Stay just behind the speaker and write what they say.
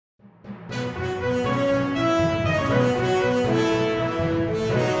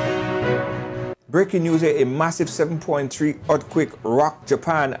Breaking news here, a massive 7.3 earthquake rocked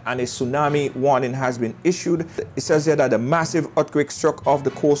Japan and a tsunami warning has been issued. It says here that a massive earthquake struck off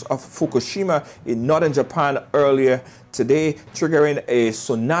the coast of Fukushima in northern Japan earlier today, triggering a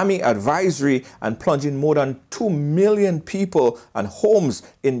tsunami advisory and plunging more than 2 million people and homes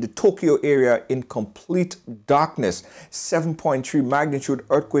in the Tokyo area in complete darkness. 7.3 magnitude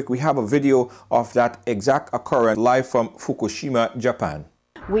earthquake. We have a video of that exact occurrence live from Fukushima, Japan.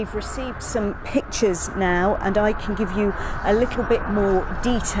 We've received some pictures now and I can give you a little bit more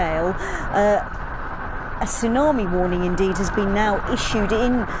detail. A tsunami warning indeed has been now issued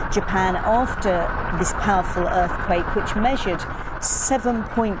in Japan after this powerful earthquake, which measured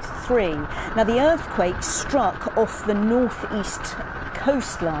 7.3. Now the earthquake struck off the northeast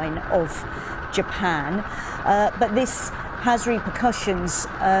coastline of Japan, but this has repercussions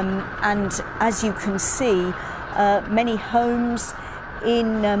and as you can see, many homes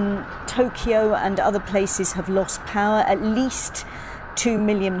in Tokyo and other places have lost power. At least 2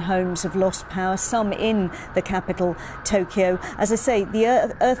 million homes have lost power, some in the capital, Tokyo. As I say, the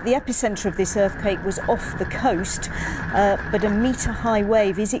epicenter of this earthquake was off the coast, but a metre-high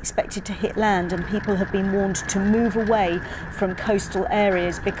wave is expected to hit land and people have been warned to move away from coastal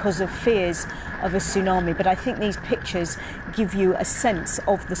areas because of fears of a tsunami. But I think these pictures give you a sense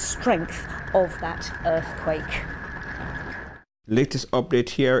of the strength of that earthquake. Latest update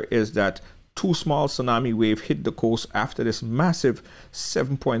here is that 2 small tsunami waves hit the coast after this massive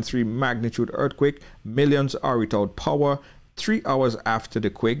 7.3 magnitude earthquake. Millions are without power. 3 hours after the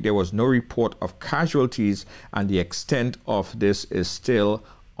quake, there was no report of casualties, and the extent of this is still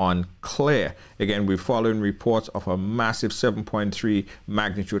unclear. Again, we're following reports of a massive 7.3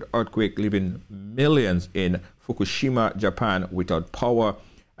 magnitude earthquake, leaving millions in Fukushima, Japan, without power.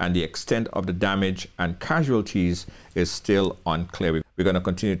 And the extent of the damage and casualties is still unclear. We're going to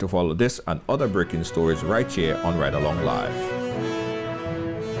continue to follow this and other breaking stories right here on Ride Along Live.